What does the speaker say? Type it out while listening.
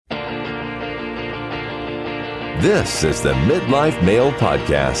This is the Midlife Male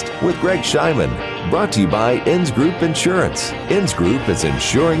Podcast with Greg Scheinman, brought to you by Ins Group Insurance. Ins Group is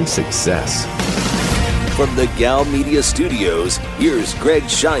insuring success. From the Gal Media Studios, here's Greg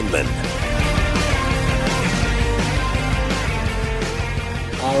Scheinman.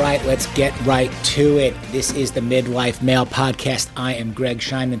 All right, let's get right to it. This is the Midlife Male Podcast. I am Greg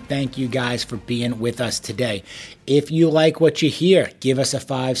Scheinman. Thank you guys for being with us today. If you like what you hear, give us a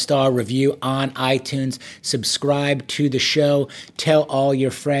 5-star review on iTunes. Subscribe to the show. Tell all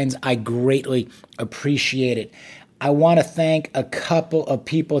your friends. I greatly appreciate it. I want to thank a couple of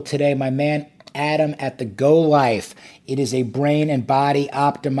people today. My man Adam at the Go Life. It is a brain and body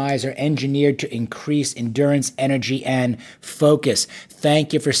optimizer engineered to increase endurance, energy, and focus.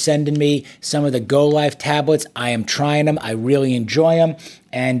 Thank you for sending me some of the Go Life tablets. I am trying them. I really enjoy them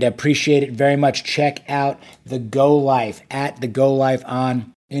and appreciate it very much. Check out the Go Life at the Go Life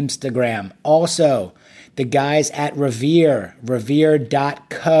on Instagram. Also, the guys at Revere.co.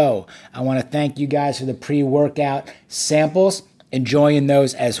 I want to thank you guys for the pre-workout samples. Enjoying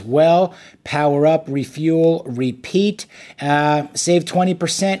those as well. Power up, refuel, repeat. Save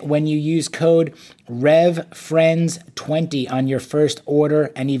 20% when you use code REVFRIENDS20 on your first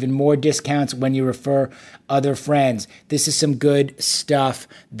order, and even more discounts when you refer other friends. This is some good stuff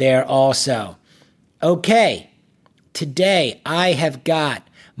there also. Okay, today I have got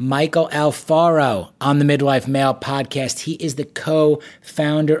Michael Alfaro on the Midlife Male Podcast. He is the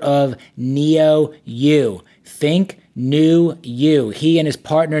co-founder of Neo U. Think New You. He and his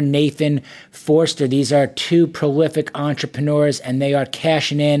partner Nathan Forster, these are two prolific entrepreneurs, and they are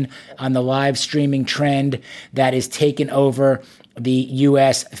cashing in on the live streaming trend that is taking over the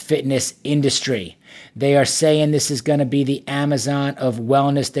U.S. fitness industry. They are saying this is going to be the Amazon of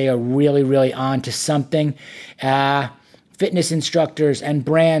wellness. They are really on to something. Fitness instructors and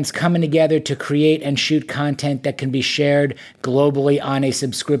brands coming together to create and shoot content that can be shared globally on a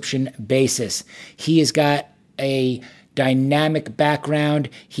subscription basis. He has got a dynamic background.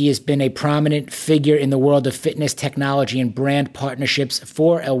 He has been a prominent figure in the world of fitness technology and brand partnerships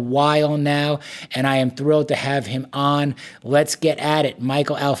for a while now, and I am thrilled to have him on. Let's get at it.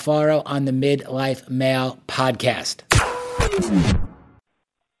 Michael Alfaro on the Midlife Male Podcast.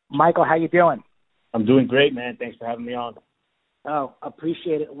 Michael, how you doing? I'm doing great, man. Thanks for having me on. Oh,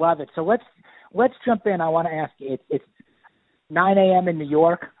 appreciate it. Love it. So let's jump in. I want to ask you, it's 9 a.m. in New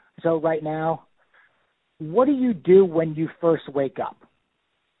York, so right now, what do you do when you first wake up?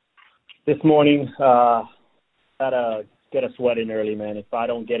 This morning, gotta get a sweat in early, man. If I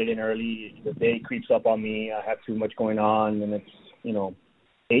don't get it in early, the day creeps up on me. I have too much going on, and it's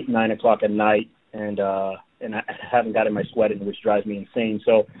 8, 9 o'clock at night, and I haven't gotten my sweat in, which drives me insane.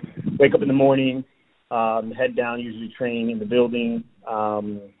 So, wake up in the morning, head down, usually train in the building,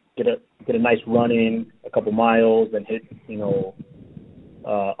 get a nice run in, a couple miles, then hit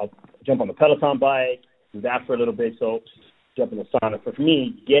I'll jump on the Peloton bike. Do that for a little bit, so jump in the sauna. For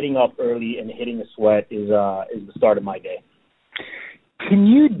me, getting up early and hitting the sweat is the start of my day. Can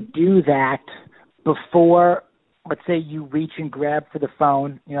you do that before, let's say, you reach and grab for the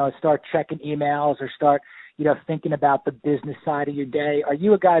phone, start checking emails or start, thinking about the business side of your day? Are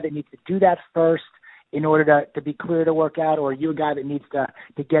you a guy that needs to do that first in order to be clear to work out, or are you a guy that needs to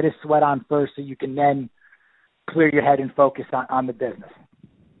get his sweat on first so you can then clear your head and focus on the business?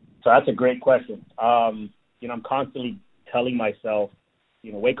 So that's a great question. I'm constantly telling myself,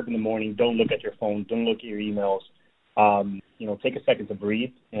 wake up in the morning, don't look at your phone, don't look at your emails. Take a second to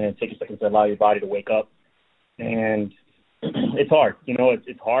breathe and take a second to allow your body to wake up. And it's hard.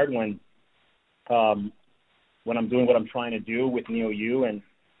 It's hard when I'm doing what I'm trying to do with Neo U and,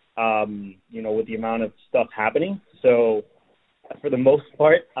 with the amount of stuff happening. So for the most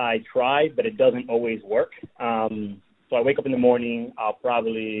part, I try, but it doesn't always work. So I wake up in the morning, I'll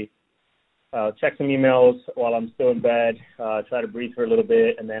probably check some emails while I'm still in bed, try to breathe for a little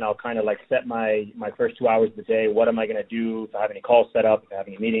bit, and then I'll kind of set my first 2 hours of the day. What am I going to do if I have any calls set up, if I have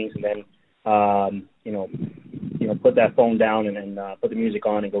any meetings, and then, put that phone down and then put the music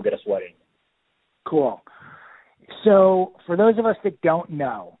on and go get a sweat in. Cool. So for those of us that don't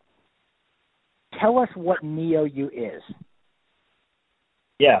know, tell us what Neo U is.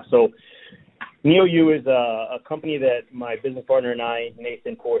 Yeah, so Neo U is a company that my business partner and I,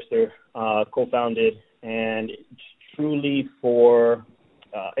 Nathan Forster, co-founded, and it's truly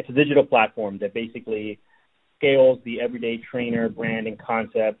it's a digital platform that basically scales the everyday trainer brand and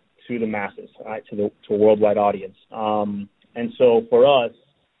concept to the masses, right, to a worldwide audience. And so for us,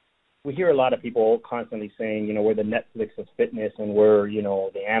 we hear a lot of people constantly saying, we're the Netflix of fitness and we're,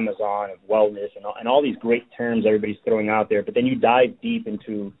 the Amazon of wellness and all these great terms everybody's throwing out there. But then you dive deep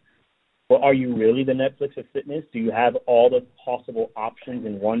into Well, are you really the Netflix of fitness? Do you have all the possible options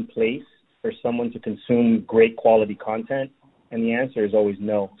in one place for someone to consume great quality content? And the answer is always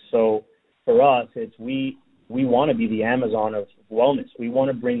no. So for us, it's we want to be the Amazon of wellness. We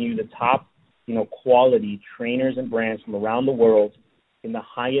want to bring you the top, quality trainers and brands from around the world in the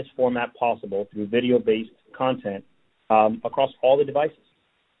highest format possible through video-based content across all the devices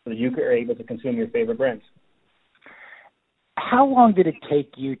so that you are able to consume your favorite brands. How long did it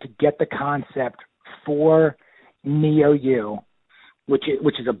take you to get the concept for NeoU, which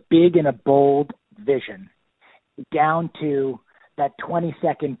is a big and a bold vision, down to that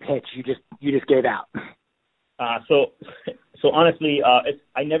 20-second pitch you just gave out? So honestly,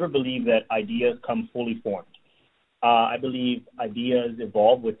 I never believe that ideas come fully formed. I believe ideas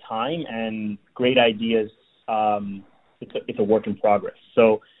evolve with time, and great ideas, it's a work in progress.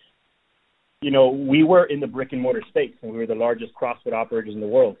 So, we were in the brick and mortar space, and we were the largest CrossFit operators in the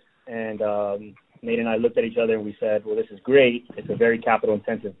world. And Nate and I looked at each other and we said, well, this is great. It's a very capital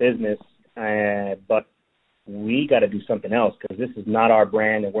intensive business, but we got to do something else because this is not our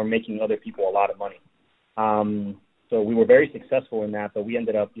brand and we're making other people a lot of money. So we were very successful in that, but we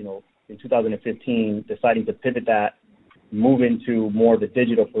ended up, in 2015, deciding to pivot that, move into more of the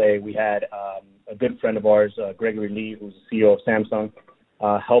digital play. We had a good friend of ours, Gregory Lee, who's the CEO of Samsung,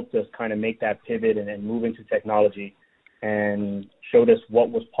 helped us kind of make that pivot and move into technology and showed us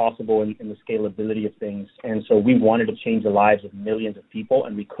what was possible in the scalability of things. And so we wanted to change the lives of millions of people,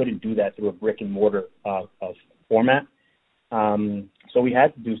 and we couldn't do that through a brick and mortar of format. So we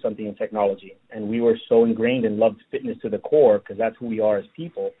had to do something in technology, and we were so ingrained and loved fitness to the core because that's who we are as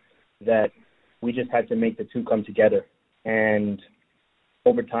people that we just had to make the two come together. And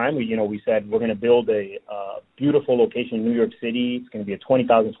over time, we said we're going to build a beautiful location in New York City. It's going to be a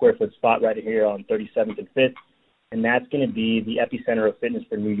 20,000 square foot spot right here on 37th and 5th. And that's going to be the epicenter of fitness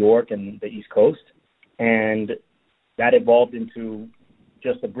for New York and the East Coast. And that evolved into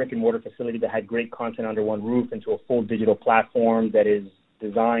just a brick and mortar facility that had great content under one roof into a full digital platform that is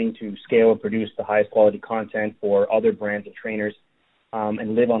designed to scale and produce the highest quality content for other brands and trainers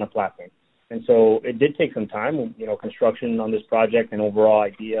and live on a platform. And so it did take some time. Construction on this project and overall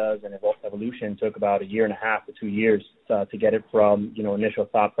ideas and evolution took about 1.5 to 2 years to get it from, initial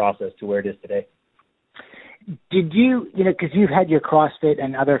thought process to where it is today. Did you, because you've had your CrossFit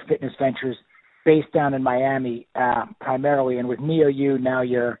and other fitness ventures based down in Miami primarily, and with NeoU now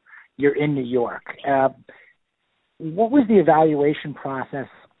you're in New York. What was the evaluation process,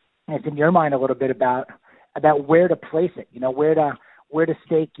 and in your mind a little bit about where to place it? Where to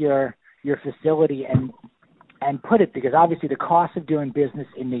stake your facility and put it, because obviously the costs of doing business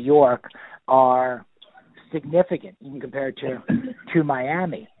in New York are significant even compared to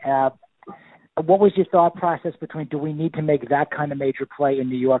Miami. What was your thought process between, do we need to make that kind of major play in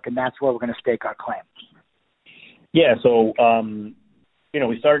New York, and that's where we're going to stake our claim? Yeah, so,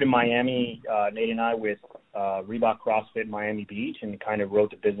 we started in Miami, Nate and I, with Reebok CrossFit Miami Beach, and kind of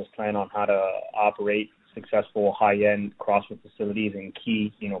wrote the business plan on how to operate successful high-end CrossFit facilities in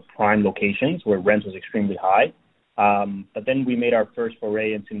key, prime locations where rent was extremely high. But then we made our first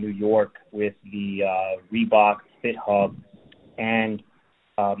foray into New York with the Reebok Fit Hub and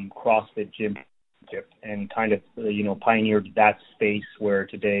CrossFit Gym, and kind of, pioneered that space where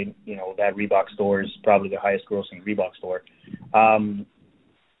today, that Reebok store is probably the highest grossing Reebok store.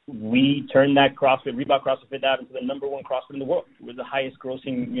 We turned that Reebok CrossFit Fit Hub into the number one CrossFit in the world. It was the highest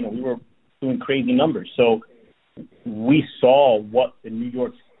grossing, we were doing crazy numbers. So we saw what the New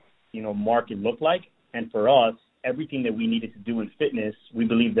York, market looked like. And for us, everything that we needed to do in fitness, we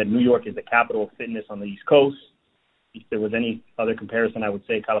believe that New York is the capital of fitness on the East Coast. If there was any other comparison, I would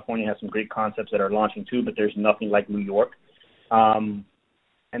say California has some great concepts that are launching too, but there's nothing like New York. And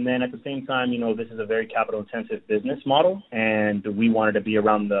then at the same time, this is a very capital-intensive business model, and we wanted to be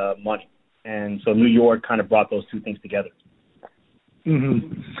around the money. And so New York kind of brought those two things together.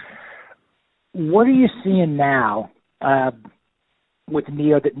 Mm-hmm. What are you seeing now with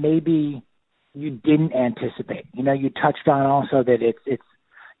Neo that maybe you didn't anticipate? You touched on also that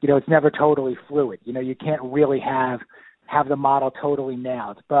it's never totally fluid. You can't really have the model totally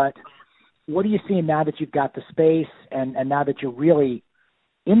nailed. But what are you seeing now that you've got the space and now that you're really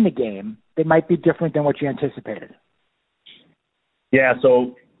in the game that might be different than what you anticipated? Yeah,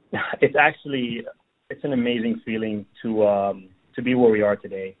 so it's an amazing feeling to be where we are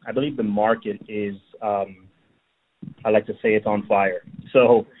today. I believe the market is, I like to say it's on fire.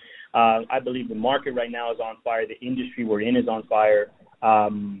 So I believe the market right now is on fire. The industry we're in is on fire.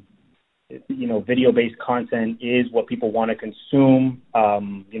 Video-based content is what people want to consume.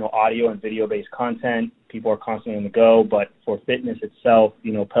 Audio and video-based content. People are constantly on the go. But for fitness itself,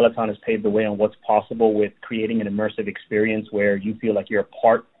 Peloton has paved the way on what's possible with creating an immersive experience where you feel like you're a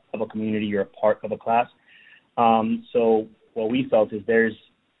part of a community, you're a part of a class. So what we felt is there's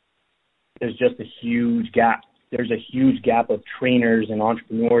just a huge gap. There's a huge gap of trainers and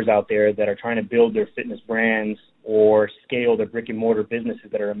entrepreneurs out there that are trying to build their fitness brands or scale their brick and mortar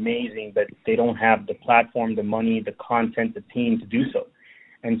businesses that are amazing, but they don't have the platform, the money, the content, the team to do so.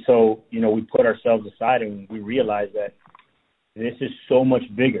 And so, we put ourselves aside and we realized that this is so much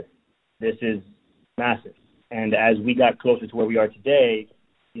bigger. This is massive. And as we got closer to where we are today,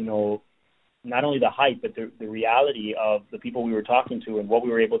 not only the hype, but the reality of the people we were talking to and what we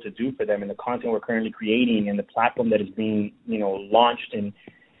were able to do for them and the content we're currently creating and the platform that is being, launched in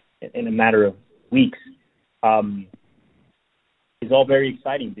a matter of weeks is all very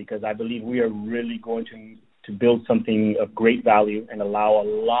exciting, because I believe we are really going to build something of great value and allow a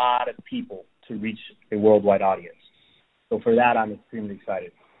lot of people to reach a worldwide audience. So for that, I'm extremely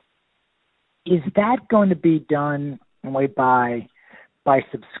excited. Is that going to be done only by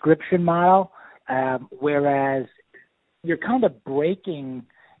subscription model, whereas you're kind of breaking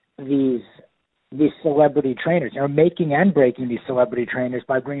these celebrity trainers, or making and breaking these celebrity trainers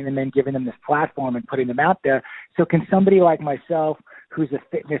by bringing them in, giving them this platform and putting them out there. So can somebody like myself, who's a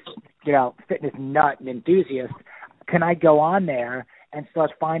fitness nut and enthusiast, can I go on there and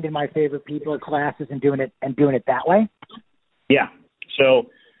start finding my favorite people at classes and doing it that way? Yeah. So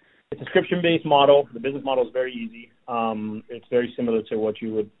it's a subscription-based model. The business model is very easy. It's very similar to what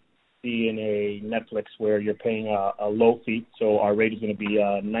you would see in a Netflix, where you're paying a low fee. So our rate is going to be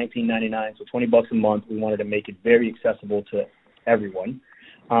 $19.99, so $20 a month. We wanted to make it very accessible to everyone.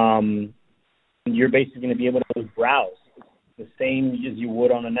 You're basically going to be able to browse the same as you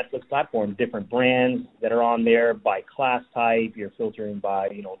would on a Netflix platform, different brands that are on there by class type. You're filtering by,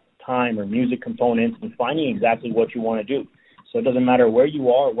 time or music components and finding exactly what you want to do. So it doesn't matter where you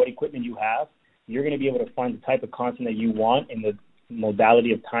are or what equipment you have, you're going to be able to find the type of content that you want in the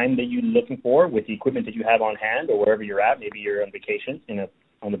modality of time that you're looking for with the equipment that you have on hand or wherever you're at. Maybe you're on vacation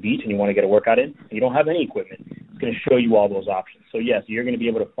on the beach and you want to get a workout in and you don't have any equipment. It's going to show you all those options. So yes, you're going to be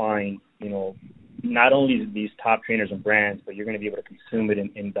able to find, not only these top trainers and brands, but you're going to be able to consume it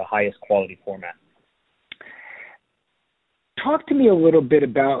in the highest quality format. Talk to me a little bit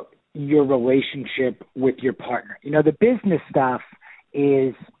about your relationship with your partner. The business stuff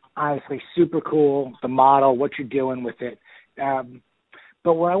is honestly super cool, the model, what you're doing with it.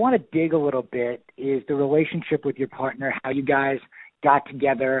 But where I want to dig a little bit is the relationship with your partner, how you guys got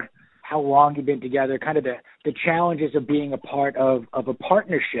together, how long you've been together, kind of the challenges of being a part of a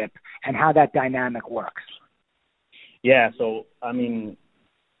partnership and how that dynamic works. Yeah, so,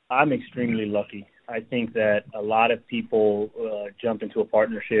 I'm extremely lucky. I think that a lot of people jump into a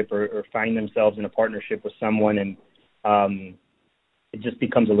partnership or find themselves in a partnership with someone, and it just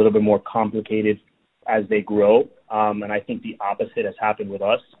becomes a little bit more complicated as they grow. And I think the opposite has happened with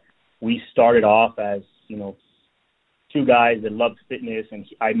us. We started off as, two guys that loved fitness, and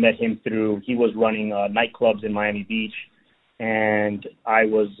I met him he was running nightclubs in Miami Beach, and I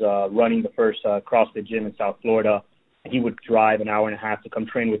was running the first CrossFit gym in South Florida. He would drive an hour and a half to come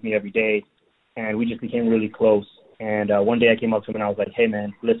train with me every day, and we just became really close. And one day I came up to him and I was like, hey,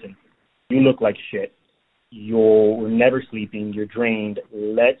 man, listen, you look like shit. You're never sleeping. You're drained.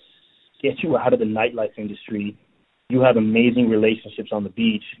 Let's get you out of the nightlife industry. You have amazing relationships on the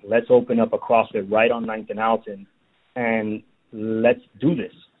beach. Let's open up a CrossFit right on 9th and Alton, and let's do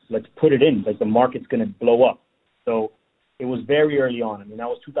this. Let's put it in. Like, the market's going to blow up. So it was very early on. That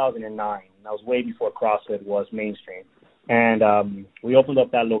was 2009. That was way before CrossFit was mainstream. And we opened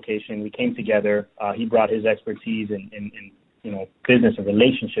up that location. We came together. He brought his expertise in business and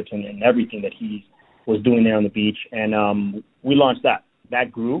relationships and everything that he was doing there on the beach. And we launched that.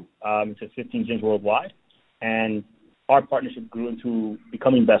 That grew to 15 gyms worldwide. And our partnership grew into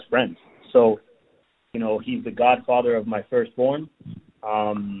becoming best friends. So, he's the godfather of my firstborn.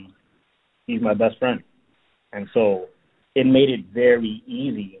 He's my best friend. And so it made it very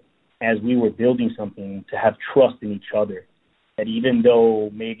easy as we were building something to have trust in each other. That even though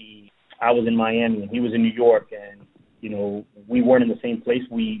maybe I was in Miami and he was in New York and, we weren't in the same place,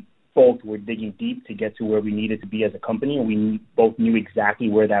 we both were digging deep to get to where we needed to be as a company. And we both knew exactly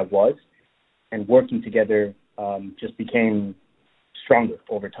where that was. And working together just became stronger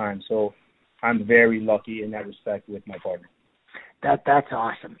over time. So I'm very lucky in that respect with my partner. That's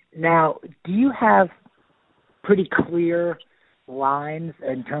awesome. Now, do you have pretty clear lines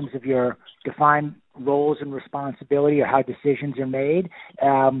in terms of your defined roles and responsibility or how decisions are made?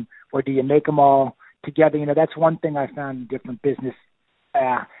 Or do you make them all together? That's one thing I found in different business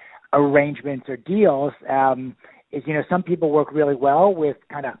arrangements or deals is, some people work really well with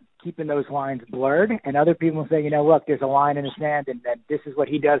kind of keeping those lines blurred, and other people say, look, there's a line in the sand, and that this is what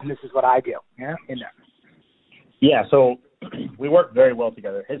he does and this is what I do. In there. Yeah, so we work very well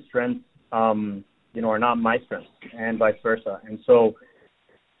together. His strengths, are not my strengths, and vice versa. And so,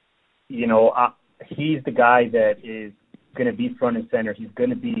 he's the guy that is going to be front and center. He's going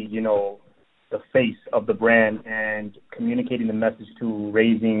to be, the face of the brand and communicating the message to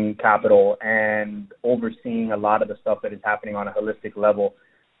raising capital and overseeing a lot of the stuff that is happening on a holistic level.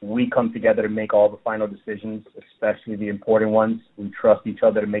 We come together to make all the final decisions, especially the important ones. We trust each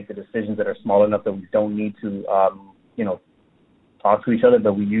other to make the decisions that are small enough that we don't need to, talk to each other,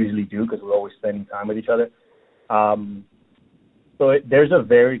 but we usually do because we're always spending time with each other. There's a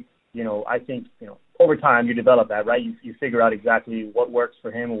very, I think, over time you develop that, right? You figure out exactly what works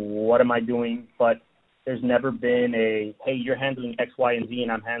for him, what am I doing, but there's never been a, hey, you're handling X, Y, and Z,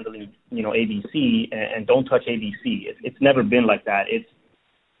 and I'm handling, ABC, and don't touch ABC. It's never been like that. It's,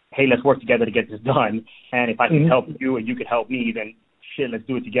 hey, let's work together to get this done, and if I can help you and you can help me, then shit, let's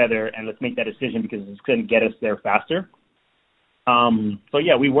do it together, and let's make that decision because it's going to get us there faster.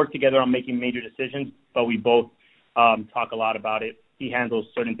 We work together on making major decisions, but we both talk a lot about it. He handles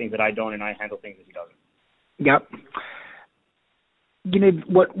certain things that I don't, and I handle things that he doesn't. Yep.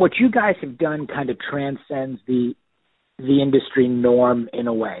 What you guys have done kind of transcends the industry norm in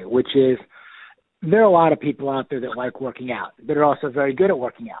a way, which is there are a lot of people out there that like working out, that are also very good at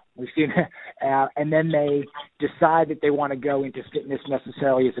working out. We've seen, and then they decide that they want to go into fitness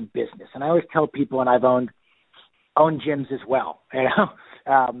necessarily as a business. And I always tell people, and I've owned gyms as well,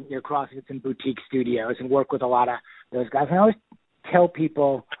 CrossFits and boutique studios, and work with a lot of those guys. And I always tell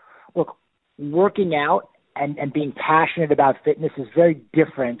people, look, working out and being passionate about fitness is very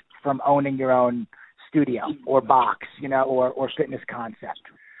different from owning your own studio or box, or fitness concept.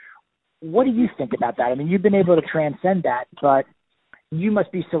 What do you think about that? I mean, you've been able to transcend that, but you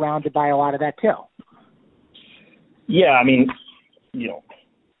must be surrounded by a lot of that too. Yeah, I mean,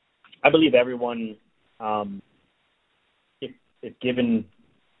 I believe everyone, if given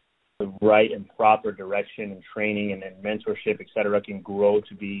the right and proper direction and training and mentorship, et cetera, can grow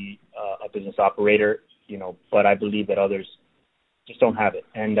to be a business operator, but I believe that others just don't have it.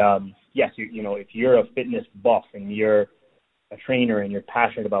 And yes, if you're a fitness buff and you're a trainer and you're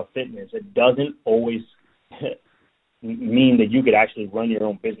passionate about fitness, it doesn't always mean that you could actually run your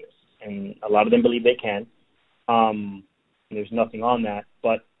own business. And a lot of them believe they can. There's nothing on that,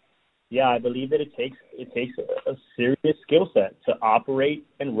 but yeah, I believe that it takes a serious skill set to operate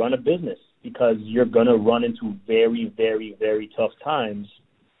and run a business, because you're going to run into very, very, very tough times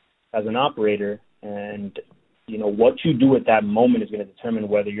as an operator. And, what you do at that moment is going to determine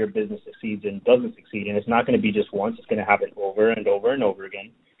whether your business succeeds and doesn't succeed. And it's not going to be just once. It's going to happen over and over and over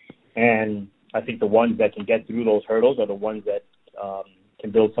again. And I think the ones that can get through those hurdles are the ones that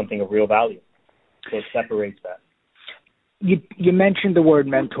can build something of real value. So it separates that. You mentioned the word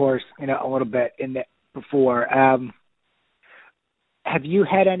mentors, a little bit in that before. Have you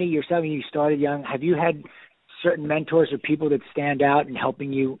had any yourself? You started young. Have you had certain mentors or people that stand out in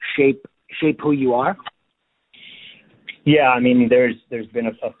helping you shape who you are? Yeah, I mean, there's been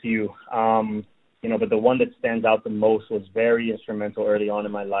a few, but the one that stands out the most was very instrumental early on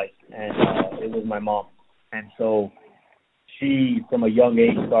in my life, and it was my mom. And so she, from a young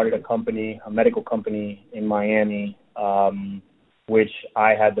age, started a medical company in Miami, which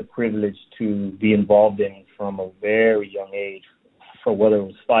I had the privilege to be involved in from a very young age, for whether it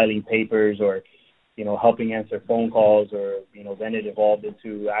was filing papers or, helping answer phone calls, or, then it evolved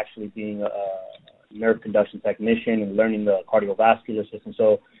into actually being a nerve conduction technician and learning the cardiovascular system.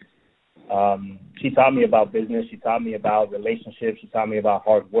 So she taught me about business. She taught me about relationships. She taught me about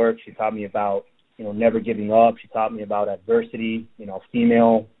hard work. She taught me about, never giving up. She taught me about adversity,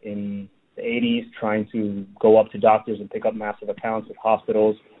 female in the 80s, trying to go up to doctors and pick up massive accounts with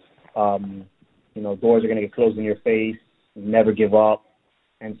hospitals. Doors are going to get closed in your face. Never give up.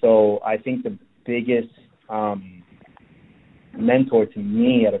 And so I think the biggest mentor to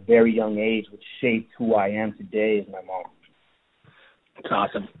me at a very young age, which shaped who I am today, is my mom. That's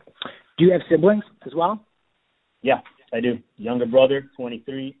awesome. Do you have siblings as well? Yeah, I do. Younger brother,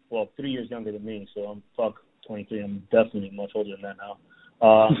 23. Well, 3 years younger than me, so I'm 23. I'm definitely much older than that now.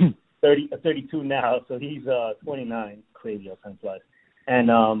 32 now, so he's 29. Crazy how time flies. And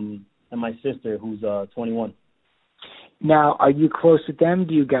my sister, who's 21. Now, are you close with them?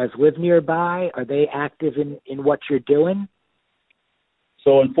 Do you guys live nearby? Are they active in what you're doing?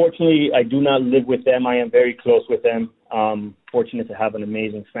 So unfortunately, I do not live with them. I am very close with them. Fortunate to have an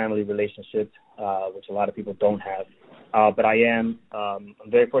amazing family relationship, which a lot of people don't have. but I'm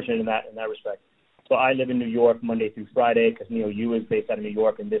very fortunate in that respect. So I live in New York Monday through Friday because Neo U is based out of New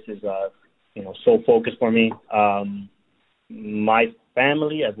York, and this is sole focus for me. My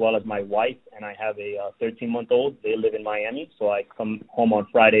family, as well as my wife, and I have a 13-month-old. They live in Miami, so I come home on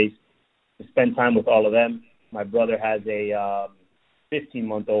Fridays to spend time with all of them. My brother has a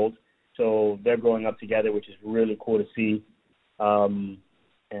 15-month-old, so they're growing up together, which is really cool to see. And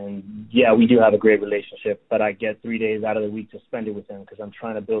yeah, we do have a great relationship, but I get 3 days out of the week to spend it with them because I'm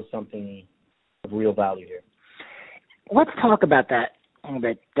trying to build something of real value here. Let's talk about that a little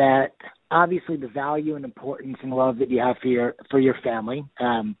bit. That obviously the value and importance and love that you have for your family,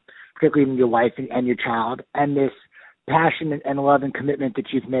 particularly even your wife and your child, and this passion and love and commitment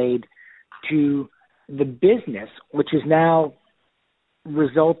that you've made to the business, which has now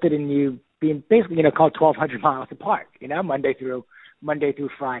resulted in you being basically, called 1,200 miles apart, Monday through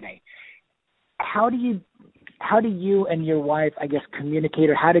Friday. How do you and your wife, I guess, communicate,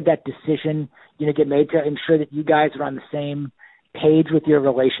 or how did that decision, get made to ensure that you guys are on the same page with your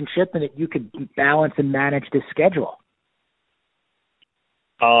relationship and that you could balance and manage this schedule?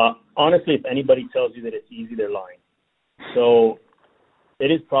 Honestly, if anybody tells you that it's easy, they're lying. So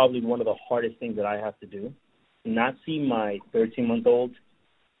it is probably one of the hardest things that I have to do. Not see my 13-month-old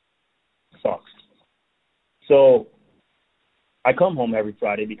sucks. So I come home every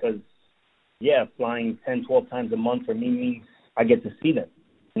Friday because, flying 10, 12 times a month for me means I get to see them,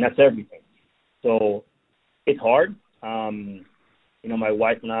 and that's everything. So it's hard. My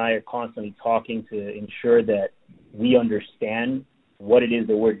wife and I are constantly talking to ensure that we understand what it is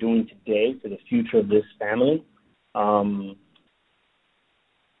that we're doing today for the future of this family. And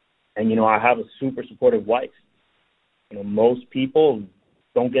I have a super supportive wife. Most people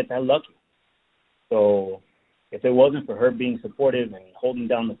don't get that lucky. So if it wasn't for her being supportive and holding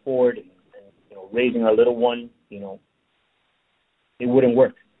down the fort and raising our little one, it wouldn't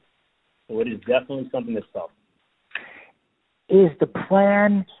work. So it is definitely something that's tough. Is the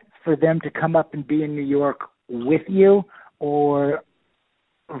plan for them to come up and be in New York with you, or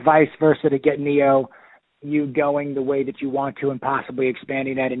vice versa, to get Neo, you going the way that you want to and possibly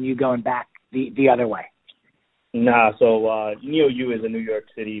expanding that and you going back the other way? Nah, so Neo U is a New York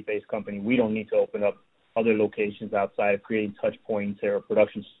City-based company. We don't need to open up other locations outside of creating touch points or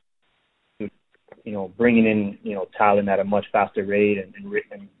productions, bringing in, talent at a much faster rate and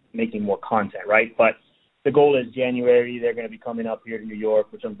making more content, right? But the goal is January. They're going to be coming up here to New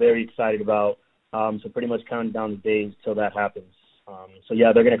York, which I'm very excited about. So pretty much counting down the days till that happens.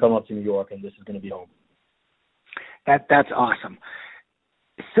 They're going to come up to New York, and this is going to be home. That's awesome.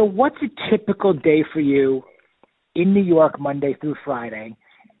 So what's a typical day for you in New York Monday through Friday?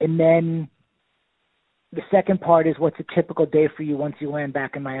 And then the second part is, what's a typical day for you once you land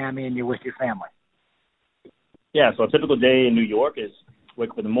back in Miami and you're with your family? Yeah, so a typical day in New York is wake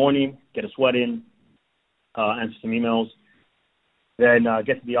up in the morning, get a sweat in, answer some emails, then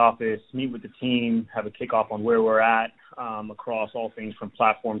get to the office, meet with the team, have a kickoff on where we're at across all things from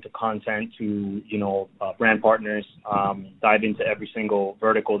platform to content to, brand partners, dive into every single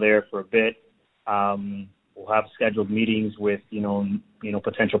vertical there for a bit. We'll have scheduled meetings with,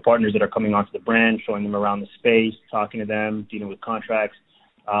 potential partners that are coming onto the brand, showing them around the space, talking to them, dealing with contracts,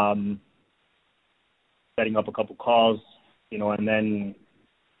 setting up a couple calls, and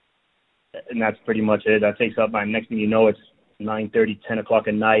that's pretty much it. That takes up my next thing it's 9:30, 10 o'clock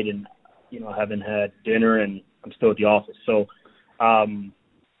at night, and, I haven't had dinner and I'm still at the office. So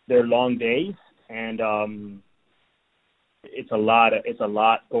they're long days, and it's a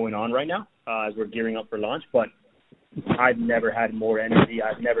lot going on right now as we're gearing up for launch, but I've never had more energy.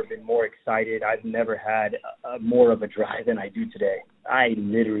 I've never been more excited. I've never had more of a drive than I do today. I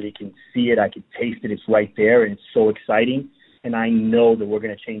literally can see it. I can taste it. It's right there, and it's so exciting. And I know that we're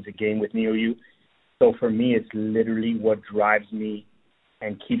going to change the game with Neo U. So for me, it's literally what drives me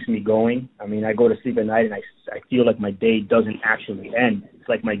and keeps me going. I mean, I go to sleep at night and I feel like my day doesn't actually end. It's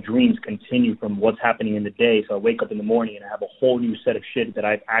like my dreams continue from what's happening in the day. So I wake up in the morning and I have a whole new set of shit that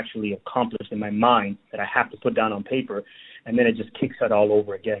I've actually accomplished in my mind that I have to put down on paper. And then it just kicks it all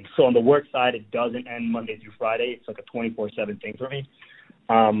over again. So on the work side, it doesn't end Monday through Friday. It's like a 24/7 thing for me.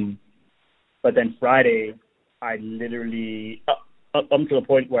 But then Friday, I literally, up to the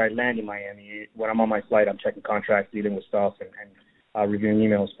point where I land in Miami, when I'm on my flight, I'm checking contracts, dealing with stuff, and reviewing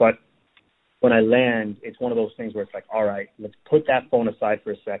emails. But when I land, it's one of those things where it's like, all right, let's put that phone aside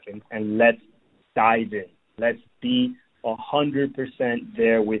for a second and let's dive in. Let's be 100%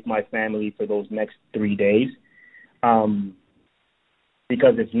 there with my family for those next 3 days.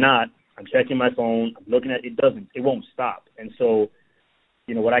 Because if not, I'm checking my phone, I'm looking at it, it won't stop. And so,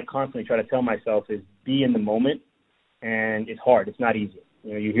 what I constantly try to tell myself is be in the moment and it's hard. It's not easy.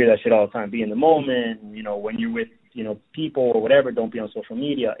 You hear that shit all the time. Be in the moment. When you're with people or whatever, don't be on social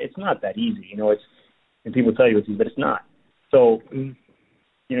media. It's not that easy. And people tell you it's easy, but it's not. So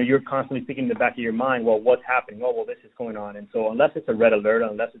you're constantly thinking in the back of your mind, well, what's happening? Oh, well, this is going on. And so unless it's a red alert,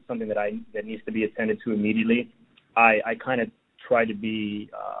 unless it's something that needs to be attended to immediately, I kind of try to be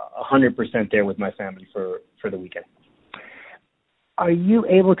 100% there with my family for the weekend. Are you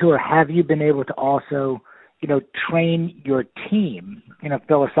able to, or have you been able to also, train your team,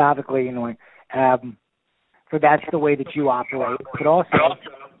 philosophically, so that's the way that you operate, but also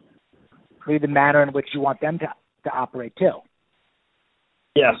maybe the manner in which you want them to operate too?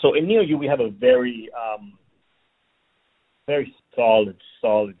 Yeah, so in NeoU, we have a very, very solid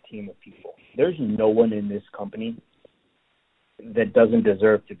team of people. There's no one in this company that doesn't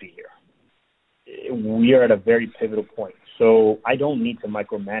deserve to be here. We are at a very pivotal point. So I don't need to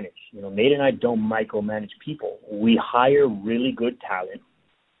micromanage. Nate and I don't micromanage people. We hire really good talent,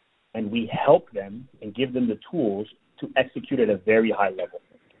 and we help them and give them the tools to execute at a very high level.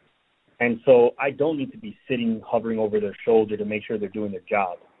 And so I don't need to be hovering over their shoulder to make sure they're doing their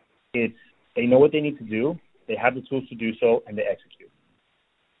job. They know what they need to do, they have the tools to do so, and they execute.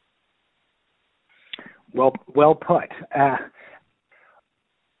 Well put.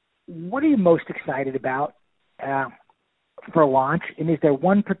 What are you most excited about for launch? And is there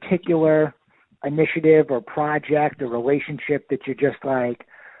one particular initiative or project or relationship that you're just like,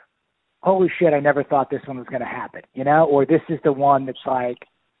 holy shit, I never thought this one was going to happen, or this is the one that's like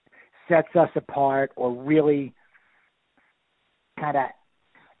sets us apart or really kind of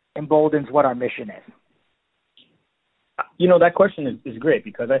emboldens what our mission is? That question is great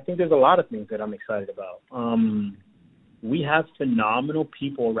because I think there's a lot of things that I'm excited about. We have phenomenal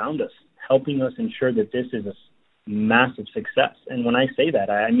people around us helping us ensure that this is a massive success. And when I say that,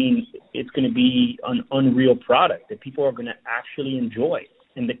 I mean it's going to be an unreal product that people are going to actually enjoy.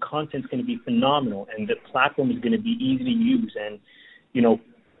 And the content's going to be phenomenal. And the platform is going to be easy to use. And,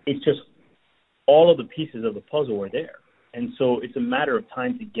 it's just all of the pieces of the puzzle are there. And so it's a matter of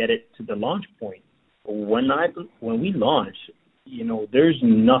time to get it to the launch point. When we launch, there's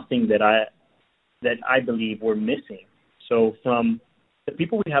nothing that I believe we're missing. So from the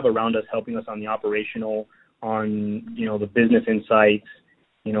people we have around us helping us on the operational, on, the business insights,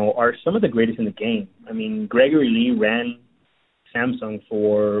 are some of the greatest in the game. I mean, Gregory Lee ran Samsung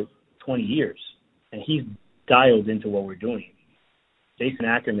for 20 years, and he's dialed into what we're doing. Jason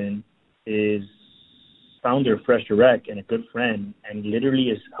Ackerman is founder of Fresh Direct and a good friend, and literally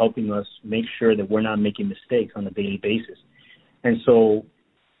is helping us make sure that we're not making mistakes on a daily basis. And so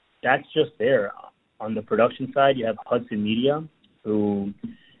that's just there. On the production side, you have Hudson Media, who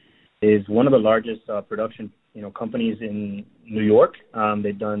is one of the largest production companies in New York.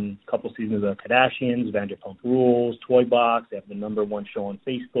 They've done a couple seasons of Kardashians, Vanderpump Rules, Toy Box. They have the #1 show on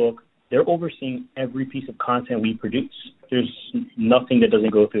Facebook. They're overseeing every piece of content we produce. There's nothing that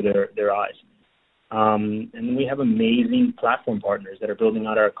doesn't go through their eyes. And then we have amazing platform partners that are building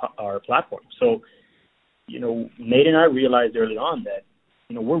out our platform. So, Nate and I realized early on that,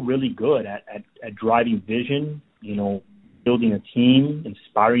 we're really good at driving vision, building a team,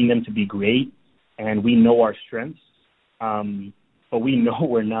 inspiring them to be great, and we know our strengths. But we know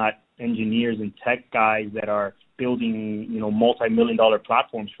we're not engineers and tech guys that are building, multi-million-dollar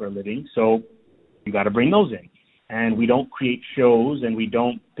platforms for a living. So you got to bring those in. And we don't create shows and we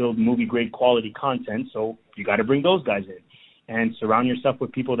don't build movie-grade quality content. So you got to bring those guys in and surround yourself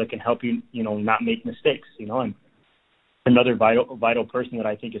with people that can help you, not make mistakes, And another vital person that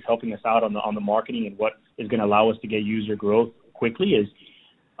I think is helping us out on the marketing and what is going to allow us to get user growth quickly is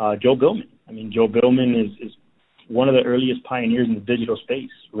Joe Billman. I mean, Joe Billman is one of the earliest pioneers in the digital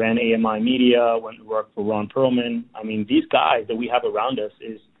space, ran AMI Media, went to work for Ron Perlman. I mean, these guys that we have around us,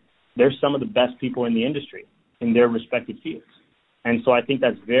 they're some of the best people in the industry in their respective fields. And so I think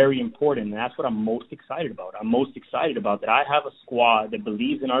that's very important, and that's what I'm most excited about. I'm most excited about that I have a squad that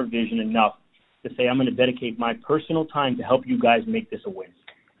believes in our vision enough to say I'm going to dedicate my personal time to help you guys make this a win.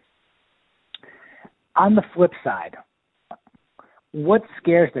 On the flip side, what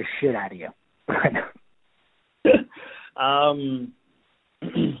scares the shit out of you? I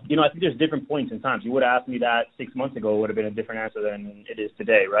think there's different points in time. You would have asked me that 6 months ago, it would have been a different answer than it is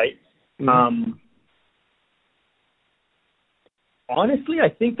today, right? Mm-hmm. Honestly, I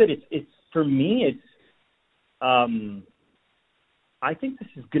think that it's for me, I think this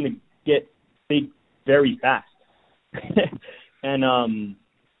is going to get big very fast. I've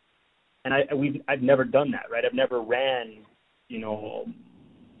never done that, right? I've never ran,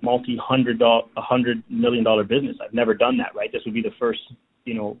 $100 million business. I've never done that, right? This would be the first,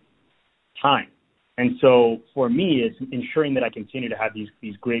 time. And so for me, it's ensuring that I continue to have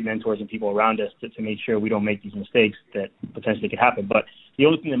these great mentors and people around us to make sure we don't make these mistakes that potentially could happen. But the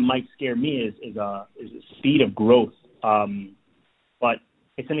only thing that might scare me is the speed of growth. But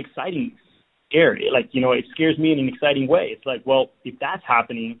it's an exciting scare. It scares me in an exciting way. It's like, well, if that's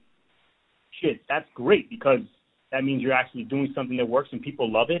happening, shit, that's great, because that means you're actually doing something that works and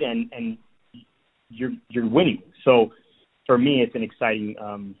people love it, and you're winning. So for me, it's an exciting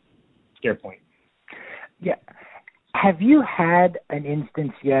scare point. Yeah. Have you had an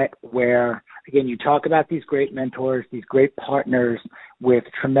instance yet where, again, you talk about these great mentors, these great partners with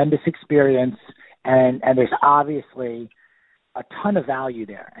tremendous experience, and there's obviously a ton of value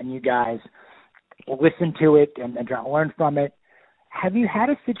there, and you guys listen to it and try to learn from it. Have you had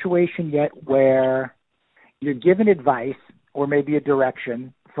a situation yet where you're given advice or maybe a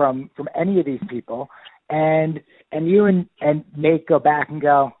direction from any of these people, and you and Nate go back and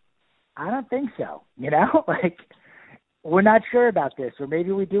go, I don't think so, like, we're not sure about this, or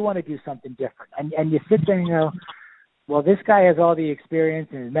maybe we do want to do something different. And you sit there and you go, well, this guy has all the experience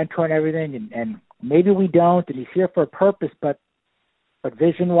and his mentor and everything, and maybe we don't, and he's here for a purpose, but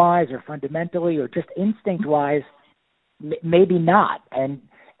vision-wise or fundamentally or just instinct-wise, maybe not. And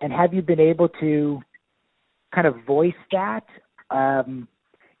have you been able to kind of voice that? Or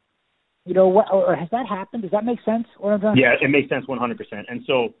has that happened? Does that make sense? Yeah, it makes sense 100%. And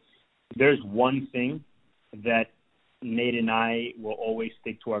so there's one thing that Nate and I will always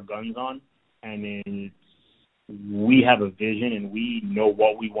stick to our guns on, and it's we have a vision and we know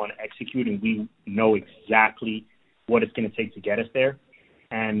what we want to execute, and we know exactly what it's going to take to get us there.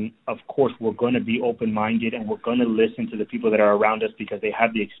 And, of course, we're going to be open-minded, and we're going to listen to the people that are around us because they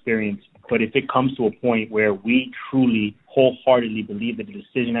have the experience. But if it comes to a point where we truly, wholeheartedly believe that the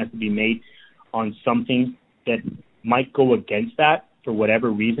decision has to be made on something that might go against that for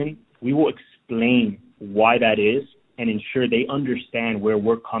whatever reason, we will explain why that is and ensure they understand where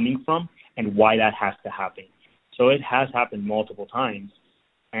we're coming from and why that has to happen. So it has happened multiple times.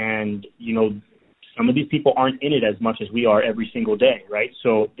 And, some of these people aren't in it as much as we are every single day, right?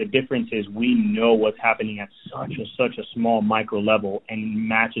 So the difference is we know what's happening at such a small micro level and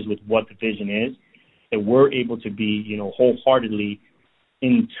matches with what the vision is, that we're able to be, wholeheartedly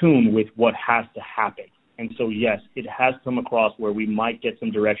in tune with what has to happen. And so, yes, it has come across where we might get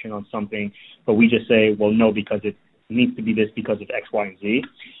some direction on something, but we just say, well, no, because it needs to be this because of X, Y, and Z.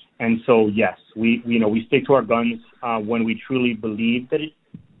 And so, yes, we stick to our guns when we truly believe that it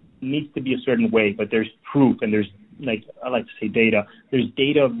needs to be a certain way, but there's proof and there's, I like to say data. There's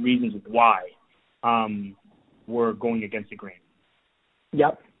data of reasons why we're going against the grain.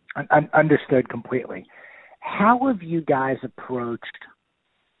 Yep, understood completely. How have you guys approached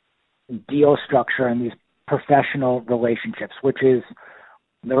deal structure and these professional relationships, which is,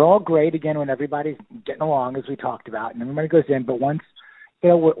 they're all great, again, when everybody's getting along, as we talked about, and everybody goes in, but once,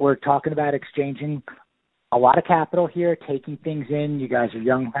 we're talking about exchanging a lot of capital here, taking things in. You guys are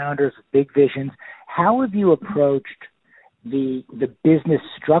young founders with big visions. How have you approached the business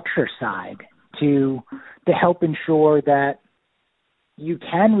structure side to help ensure that you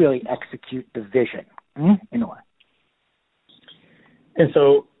can really execute the vision in a way? And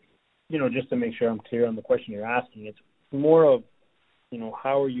so, just to make sure I'm clear on the question you're asking, it's more of,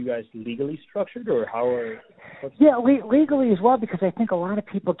 how are you guys legally structured, or legally as well, because I think a lot of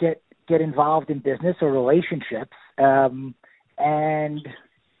people get involved in business or relationships, and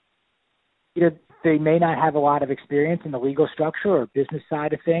they may not have a lot of experience in the legal structure or business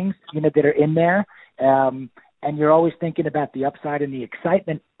side of things, that are in there, and you're always thinking about the upside and the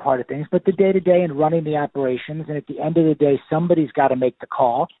excitement part of things, but the day-to-day and running the operations, and at the end of the day, somebody's got to make the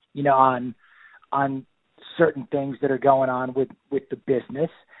call, on certain things that are going on with the business.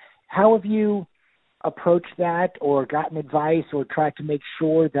 How have you approached that, or gotten advice, or tried to make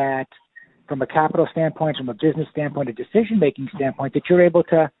sure that from a capital standpoint, from a business standpoint, a decision-making standpoint, that you're able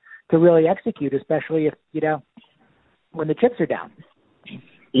to really execute, especially if, when the chips are down?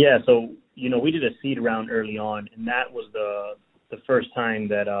 Yeah, so, we did a seed round early on, and that was the first time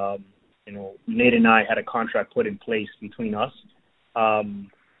that, Nate and I had a contract put in place between us.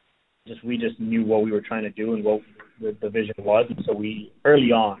 We just knew what we were trying to do and what the vision was. And so we,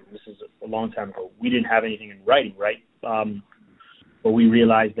 early on, this is a long time ago, we didn't have anything in writing, right? But we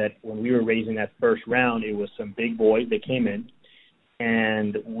realized that when we were raising that first round, it was some big boys that came in,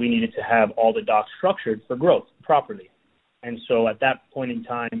 and we needed to have all the docs structured for growth properly. And so at that point in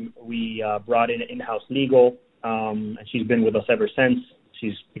time, we brought in in-house legal, and she's been with us ever since.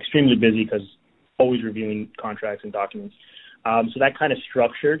 She's extremely busy because always reviewing contracts and documents. So that kind of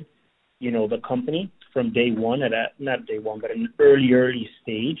structured, the company from day one, not day one, but an early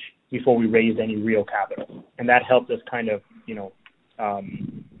stage, before we raised any real capital. And that helped us kind of,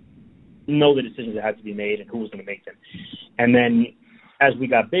 know the decisions that had to be made and who was going to make them. And then as we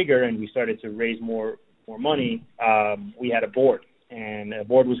got bigger and we started to raise more money, we had a board. And a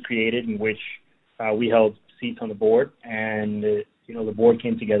board was created in which we held seats on the board. And, the board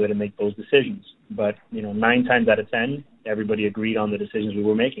came together to make those decisions. But, 9 times out of 10, everybody agreed on the decisions we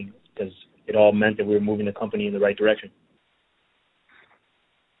were making because it all meant that we were moving the company in the right direction.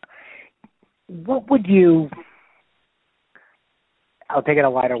 I'll take it a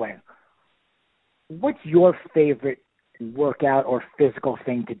lighter way. What's your favorite workout or physical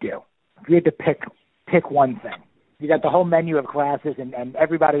thing to do? If you had to pick one thing. You got the whole menu of classes and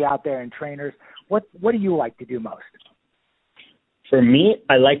everybody out there and trainers. What do you like to do most? For me,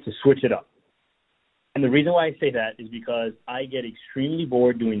 I like to switch it up. And the reason why I say that is because I get extremely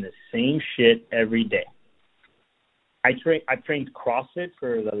bored doing the same shit every day. I've trained CrossFit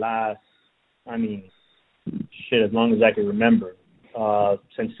for the last, as long as I can remember,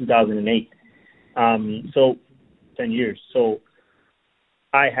 since 2008. So 10 years. So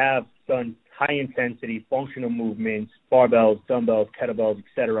I have done high-intensity functional movements, barbells, dumbbells, kettlebells,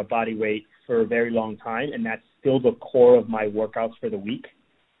 etc., body weight for a very long time, and that's still the core of my workouts for the week.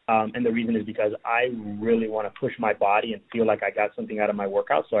 And the reason is because I really want to push my body and feel like I got something out of my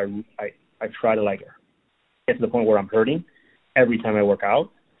workout, so I try to get to the point where I'm hurting every time I work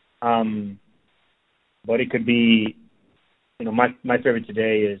out. But it could be, my favorite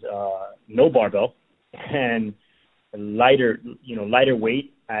today is no barbell and lighter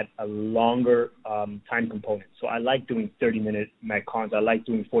weight at a longer time component. So I like doing 30-minute Metcons. I like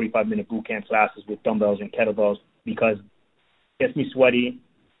doing 45-minute boot camp classes with dumbbells and kettlebells because it gets me sweaty.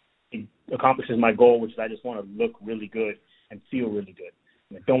 It accomplishes my goal, which is I just want to look really good and feel really good.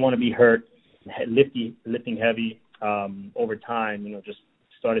 I don't want to be hurt. Lifting heavy over time, just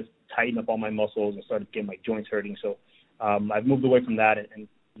started to tighten up all my muscles and started getting my joints hurting. So I've moved away from that and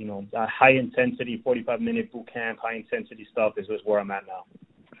high-intensity, 45-minute boot camp, high-intensity stuff is where I'm at now.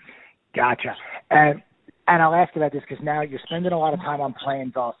 Gotcha. And I'll ask you about this because now you're spending a lot of time on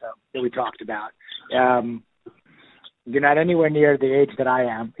planes also that we talked about. You're not anywhere near the age that I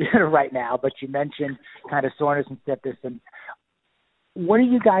am right now, but you mentioned kind of soreness and stiffness. And what are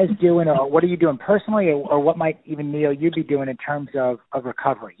you guys doing, or what are you doing personally, or what might even, Neil, you be doing in terms of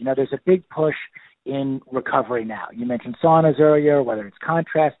recovery? There's a big push in recovery now. You mentioned saunas earlier, whether it's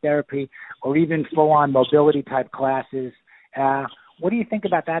contrast therapy or even full-on mobility-type classes. What do you think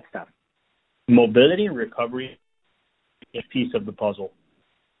about that stuff? Mobility and recovery is a piece of the puzzle.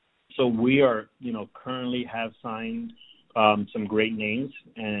 So we are, currently have signed some great names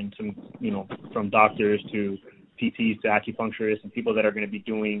and some, from doctors to PTs to acupuncturists and people that are going to be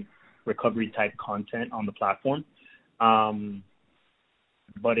doing recovery-type content on the platform.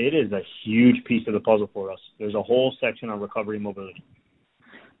 But it is a huge piece of the puzzle for us. There's a whole section on recovery and mobility.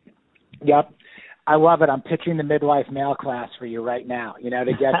 Yep. I love it. I'm pitching the midlife male class for you right now, to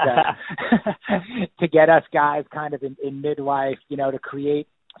get to get us guys kind of in midlife, to create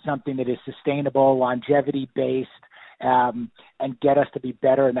something that is sustainable, longevity-based, and get us to be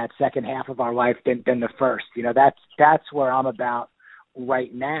better in that second half of our life than the first. That's where I'm about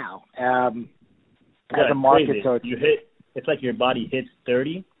right now. As a market, crazy. so it's like your body hits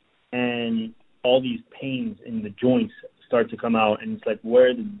 30 and all these pains in the joints start to come out, and it's like,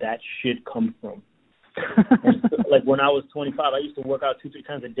 where did that shit come from? Like when I was 25, I used to work out 2-3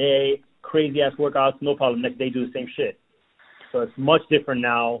 times a day, crazy ass workouts, no problem. Next day, do the same shit. So it's much different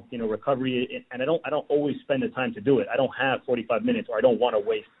now, recovery, and I don't always spend the time to do it. I don't have 45 minutes, or I don't want to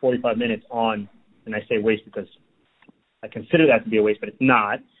waste 45 minutes on, and I say waste because I consider that to be a waste, but it's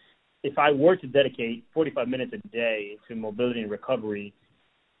not. If I were to dedicate 45 minutes a day to mobility and recovery,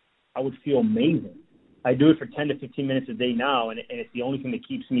 I would feel amazing. I do it for 10 to 15 minutes a day now, and it's the only thing that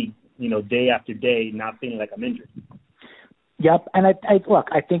keeps me, day after day not feeling like I'm injured. Yep, and I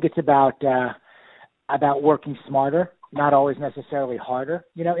think it's about working smarter, not always necessarily harder,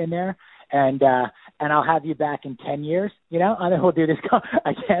 in there. And I'll have you back in 10 years, and then we'll do this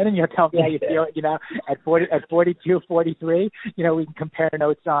again, and you'll tell me how you feel, at 42, 43, we can compare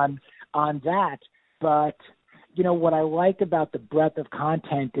notes on that. But, what I like about the breadth of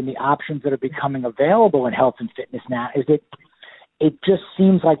content and the options that are becoming available in health and fitness now is that it just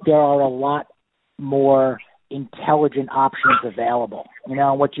seems like there are a lot more intelligent options available.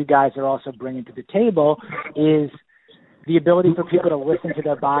 What you guys are also bringing to the table is the ability for people to listen to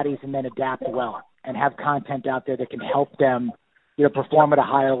their bodies and then adapt well and have content out there that can help them, perform at a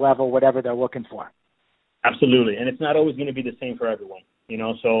higher level, whatever they're looking for. Absolutely. And it's not always going to be the same for everyone,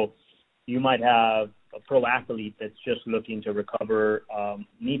 So you might have a pro athlete that's just looking to recover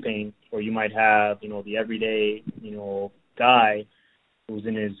knee pain, or you might have, the everyday, guy who's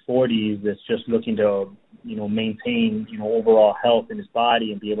in his 40s that's just looking to, maintain, overall health in his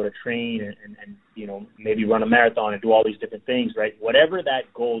body and be able to train and maybe run a marathon and do all these different things, right? Whatever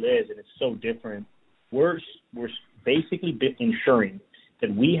that goal is, and it's so different, we're basically ensuring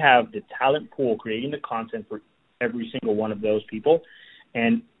that we have the talent pool creating the content for every single one of those people.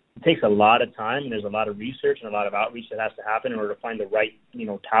 And it takes a lot of time, and there's a lot of research and a lot of outreach that has to happen in order to find the right,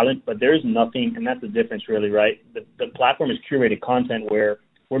 talent. But there's nothing, and that's the difference really, right? The platform is curated content where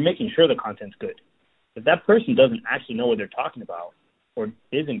we're making sure the content's good. If that person doesn't actually know what they're talking about or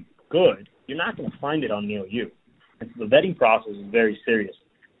isn't good, you're not going to find it on NeoU. And so the vetting process is very serious.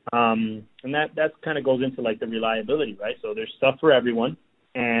 And that kind of goes into like the reliability, right? So there's stuff for everyone,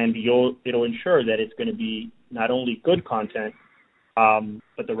 and it'll ensure that it's going to be not only good content,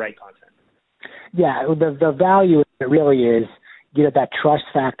 but the right content. Yeah, the value of it really is, that trust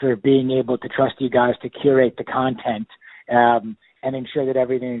factor of being able to trust you guys to curate the content and ensure that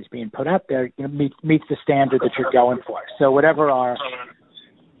everything is being put out there meets the standard that you're going for. So whatever our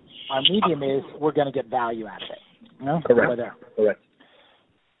medium is, we're going to get value out of it. Correct.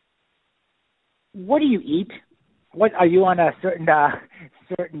 What do you eat? What are you on a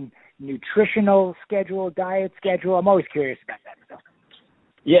certain nutritional schedule, diet schedule? I'm always curious about that stuff.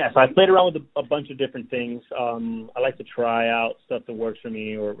 Yeah, so I played around with a bunch of different things. I like to try out stuff that works for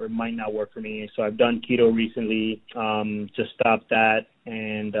me or might not work for me. So I've done keto recently, just stopped that,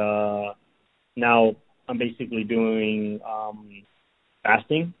 and now I'm basically doing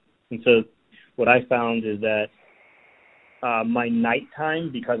fasting. And so what I found is that my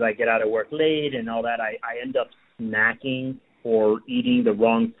nighttime, because I get out of work late and all that, I end up snacking or eating the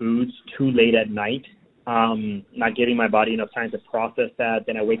wrong foods too late at night. Not giving my body enough time to process that.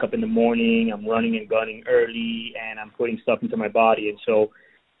 Then I wake up in the morning, I'm running and gunning early, and I'm putting stuff into my body. And so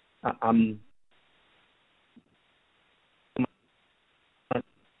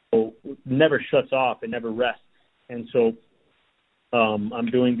never shuts off, it never rests. And so I'm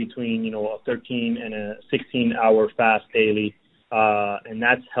doing between, a 13 and a 16-hour fast daily, and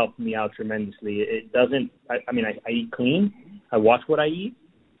that's helped me out tremendously. It doesn't, I eat clean. I watch what I eat,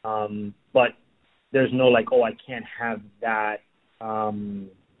 but there's no I can't have that,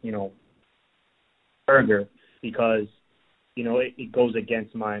 burger because, it goes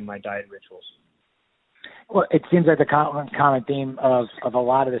against my diet rituals. Well, it seems like the common theme of a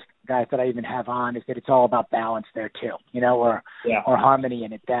lot of the guys that I even have on is that it's all about balance there too, or harmony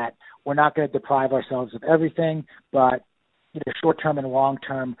in it, that we're not going to deprive ourselves of everything, but short-term and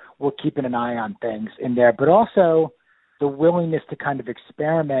long-term, we're keeping an eye on things in there, but also the willingness to kind of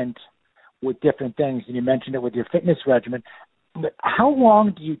experiment with different things. And you mentioned it with your fitness regimen. But how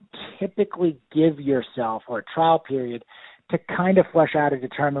long do you typically give yourself, or a trial period, to kind of flesh out and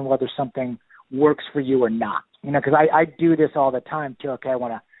determine whether something works for you or not? Because I do this all the time too. Okay, I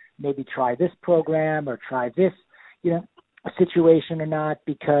want to maybe try this program or try this, a situation or not,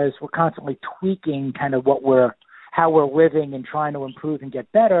 because we're constantly tweaking kind of how we're living and trying to improve and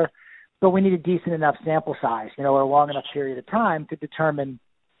get better. But we need a decent enough sample size, or a long enough period of time to determine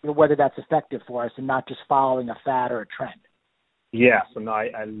whether that's effective for us and not just following a fad or a trend. Yeah, so no,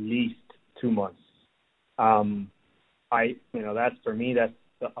 at least 2 months. That's for me, that's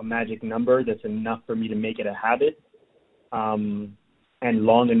a magic number. That's enough for me to make it a habit, and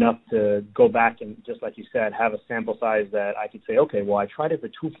long enough to go back and, just like you said, have a sample size that I could say, okay, well, I tried it for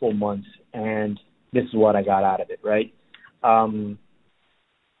 2 full months, and this is what I got out of it, right?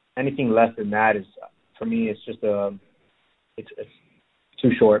 Anything less than that is, for me, it's just it's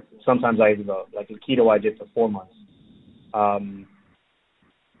too short. Sometimes I even go, like the keto I did for 4 months.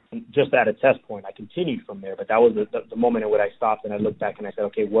 Just at a test point, I continued from there, but that was the moment in which I stopped and I looked back and I said,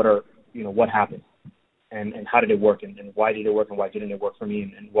 okay, what happened? And how did it work? And why did it work and why didn't it work for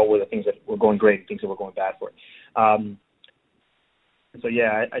me? And what were the things that were going great and things that were going bad for it? So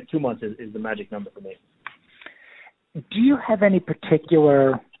yeah, 2 months is the magic number for me. Do you have any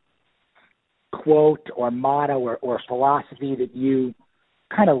particular quote or motto or philosophy that you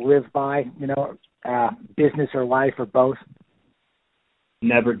kind of live by, business or life or both?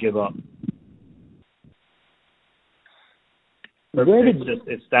 Never give up.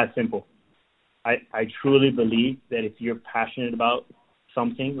 It's that simple. I truly believe that if you're passionate about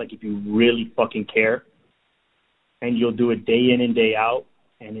something, like if you really fucking care, and you'll do it day in and day out,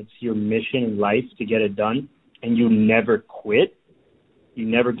 and it's your mission in life to get it done, and you never quit, you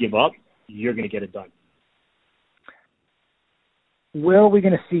never give up, you're going to get it done. Where are we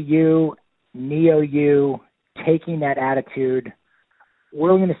going to see you, NeoU, taking that attitude?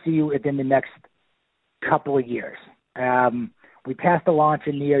 Where are we going to see you within the next couple of years. We passed the launch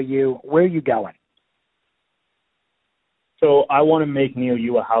in NeoU. Where are you going? So I want to make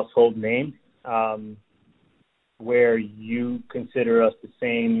NeoU a household name, where you consider us the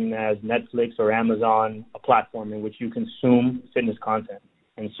same as Netflix or Amazon, a platform in which you consume fitness content.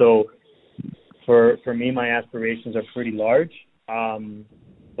 And so for me, my aspirations are pretty large,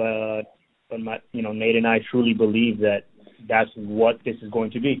 but my, Nate and I truly believe that that's what this is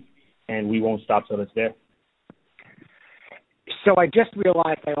going to be, and we won't stop till it's there. So I just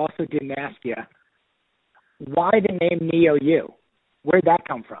realized I also didn't ask you, why the name NeoU? Where'd that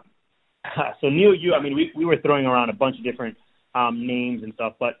come from? So NeoU, I mean, we were throwing around a bunch of different names and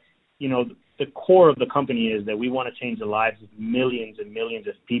stuff, but, the core of the company is that we want to change the lives of millions and millions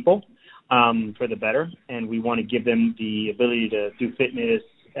of people for the better, and we want to give them the ability to do fitness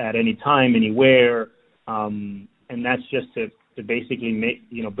at any time, anywhere, and that's just to basically make,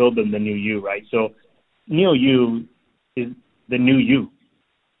 build them the new you, right? So NeoU is the new you,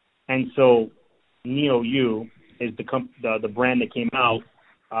 and so NeoU is the brand that came out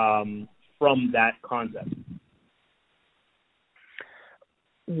from that concept.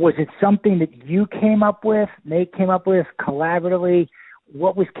 Was it something that you came up with, Nate came up with, collaboratively?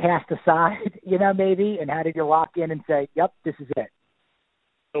 What was cast aside, maybe, and how did you lock in and say, yep, this is it?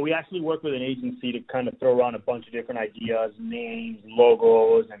 So we actually worked with an agency to kind of throw around a bunch of different ideas, names,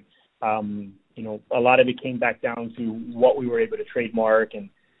 logos, and, a lot of it came back down to what we were able to trademark and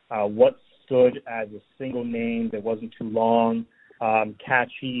what stood as a single name that wasn't too long,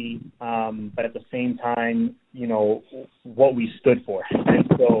 catchy, but at the same time, what we stood for. And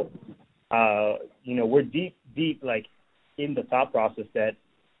so, we're deep, like, in the thought process that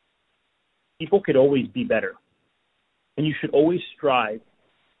people could always be better. And you should always strive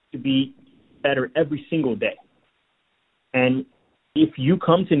to be better every single day. And if you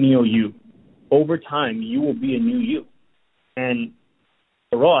come to NeoU, over time, you will be a new you. And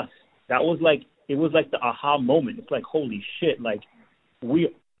for us, it was like the aha moment. It's like, holy shit, like, we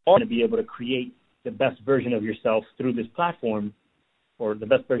are going to be able to create the best version of yourself through this platform, or the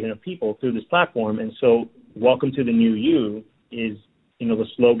best version of people through this platform. And so welcome to the new you is, the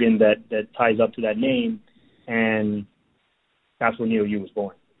slogan that ties up to that name. And that's where NeoU was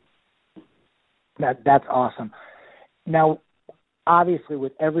born. That's awesome. Now, obviously,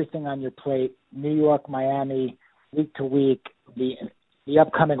 with everything on your plate, New York, Miami, week to week, the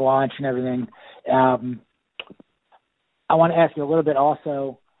upcoming launch and everything, I want to ask you a little bit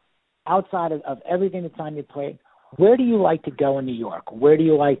also, outside of everything that's on your plate, where do you like to go in New York? Where do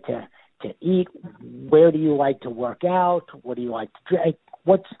you like to eat? Where do you like to work out? What do you like to drink?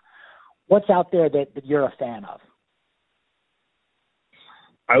 What's out there that you're a fan of?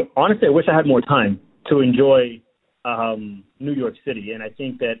 Honestly, I wish I had more time to enjoy New York City. And I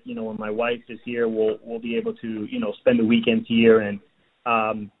think that, when my wife is here, we'll be able to, spend the weekends here and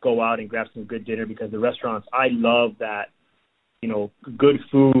go out and grab some good dinner, because the restaurants, I love that, good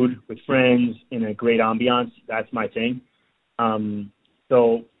food with friends in a great ambiance. That's my thing.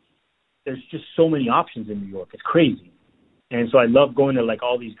 So there's just so many options in New York. It's crazy. And so I love going to, like,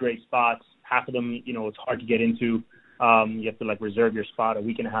 all these great spots. Half of them, it's hard to get into. You have to, like, reserve your spot a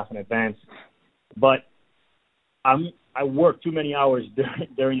week and a half in advance. But I work too many hours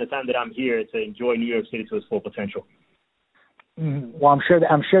during the time that I'm here to enjoy New York City to its full potential. Well, I'm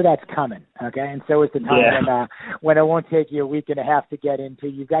sure that's coming. Okay, and so is the time when it won't take you a week and a half to get into.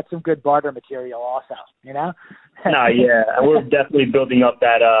 You've got some good barter material, also. Yeah, we're definitely building up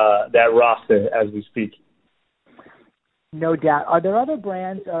that roster as we speak. No doubt. Are there other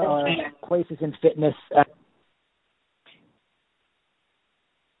brands or places in fitness?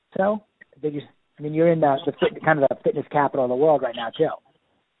 You're in the kind of the fitness capital of the world right now, too.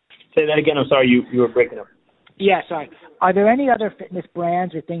 Say that again. I'm sorry, you were breaking up. Yeah, sorry. Are there any other fitness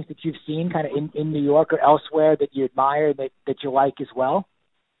brands or things that you've seen kind of in New York or elsewhere that you admire, that you like as well?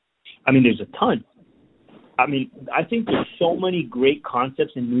 There's a ton. I think there's so many great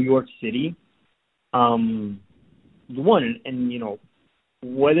concepts in New York City.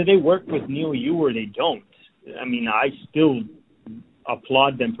 Whether they work with NeoU or they don't, I still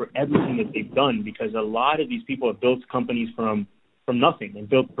applaud them for everything that they've done, because a lot of these people have built companies from nothing and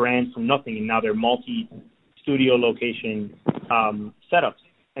built brands from nothing, and now they're multi-studio location setups.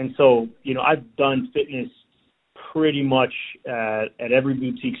 And so, I've done fitness pretty much at every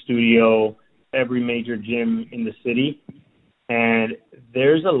boutique studio, every major gym in the city, and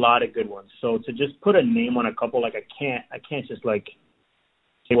there's a lot of good ones. So to just put a name on a couple, like, I can't just, like,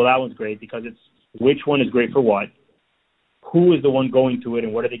 say, well, that one's great, because it's which one is great for what, who is the one going to it,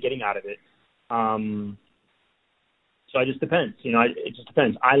 and what are they getting out of it. So it just depends. It just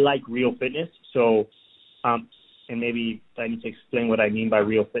depends. I like real fitness, so And maybe I need to explain what I mean by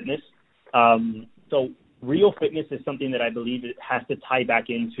real fitness. So real fitness is something that I believe it has to tie back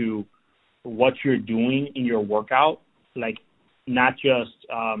into what you're doing in your workout, like not just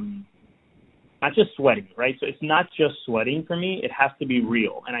sweating, right? So it's not just sweating for me. It has to be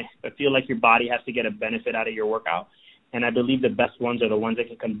real. And I feel like your body has to get a benefit out of your workout. And I believe the best ones are the ones that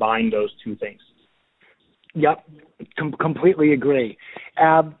can combine those two things. Yep, completely agree.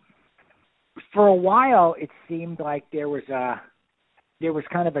 For a while, it seemed like there was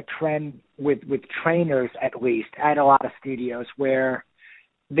kind of a trend with trainers, at least, at a lot of studios where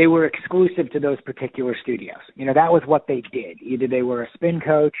they were exclusive to those particular studios. You know, that was what they did. Either they were a spin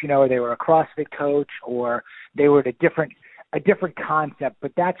coach, you know, or they were a CrossFit coach, or they were a different concept,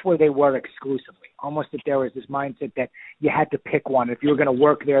 but that's where they were exclusively. Almost that there was this mindset that you had to pick one. If you were going to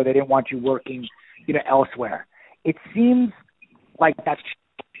work there, they didn't want you working, you know, elsewhere. It seems like that's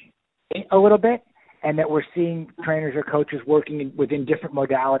a little bit, and that we're seeing trainers or coaches working within different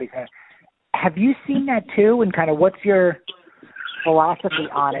modalities. Have you seen that too? And kind of what's your philosophy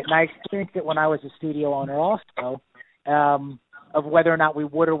on it? And I experienced it when I was a studio owner also, of whether or not we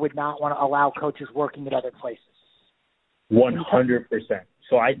would or would not want to allow coaches working at other places. 100%.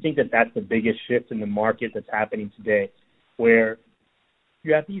 So I think that that's the biggest shift in the market that's happening today, where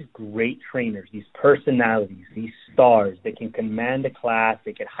you have these great trainers, these personalities, these stars. They can command a class.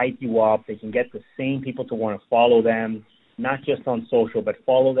 They can hype you up. They can get the same people to want to follow them, not just on social, but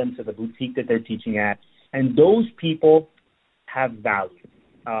follow them to the boutique that they're teaching at. And those people have value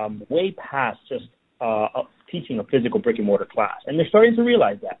way past just teaching a physical brick-and-mortar class. And they're starting to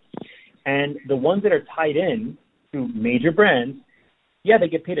realize that. And the ones that are tied in to major brands, yeah, they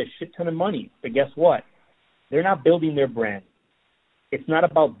get paid a shit ton of money. But guess what? They're not building their brand. It's not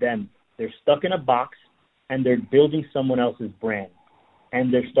about them. They're stuck in a box, and they're building someone else's brand.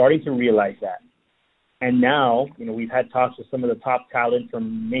 And they're starting to realize that. And now, you know, we've had talks with some of the top talent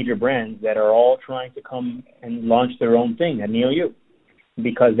from major brands that are all trying to come and launch their own thing at NeoU,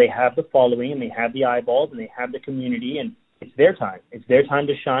 because they have the following and they have the eyeballs and they have the community, and it's their time. It's their time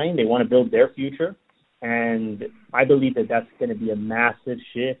to shine. They want to build their future. And I believe that that's going to be a massive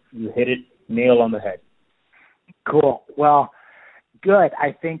shift. You hit it nail on the head. Cool. Well, good.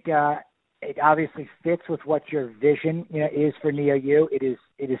 I think it obviously fits with what your vision, you know, is for NeoU. It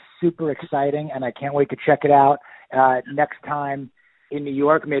is super exciting, and I can't wait to check it out next time in New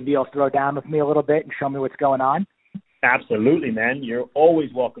York. Maybe you'll throw down with me a little bit and show me what's going on. Absolutely, man. You're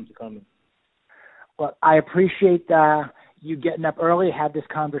always welcome to come in. Well, I appreciate you getting up early, have this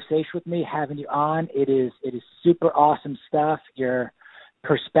conversation with me, having you on. It is super awesome stuff. Your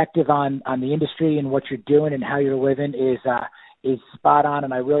perspective on the industry and what you're doing and how you're living is spot on,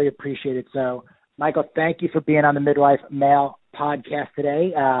 and I really appreciate it. So, Michael, thank you for being on the Midlife Male podcast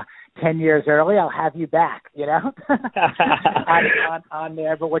today. 10 years early, I'll have you back, you know, on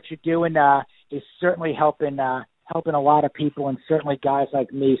there. But what you're doing is certainly helping a lot of people, and certainly guys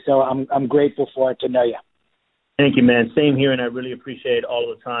like me. So I'm grateful for it, to know you. Thank you, man. Same here, and I really appreciate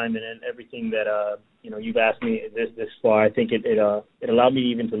all of the time and everything that you've asked me this far. I think it allowed me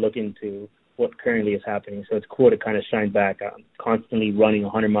even to look into what currently is happening. So it's cool to kind of shine back. I'm constantly running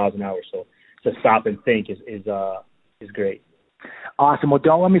 100 miles an hour, so to stop and think is great. Awesome. Well,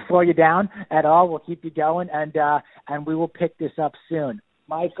 don't let me slow you down at all. We'll keep you going, and we will pick this up soon.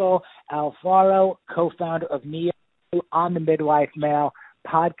 Michael Alfaro, co-founder of NeoU, on the Midlife Male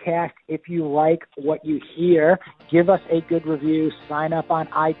podcast. If you like what you hear, give us a good review, sign up on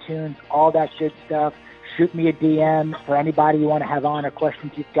iTunes, all that good stuff. Shoot me a DM for anybody you want to have on or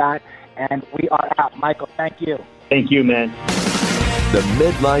questions you've got. And we are out. Michael, thank you. Thank you, man. The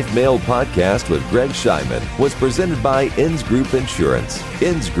Midlife Male podcast with Greg Scheinman was presented by Inns Group Insurance.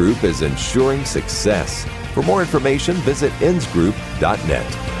 Inns Group is insuring success. For more information, visit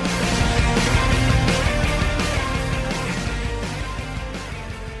innsgroup.net.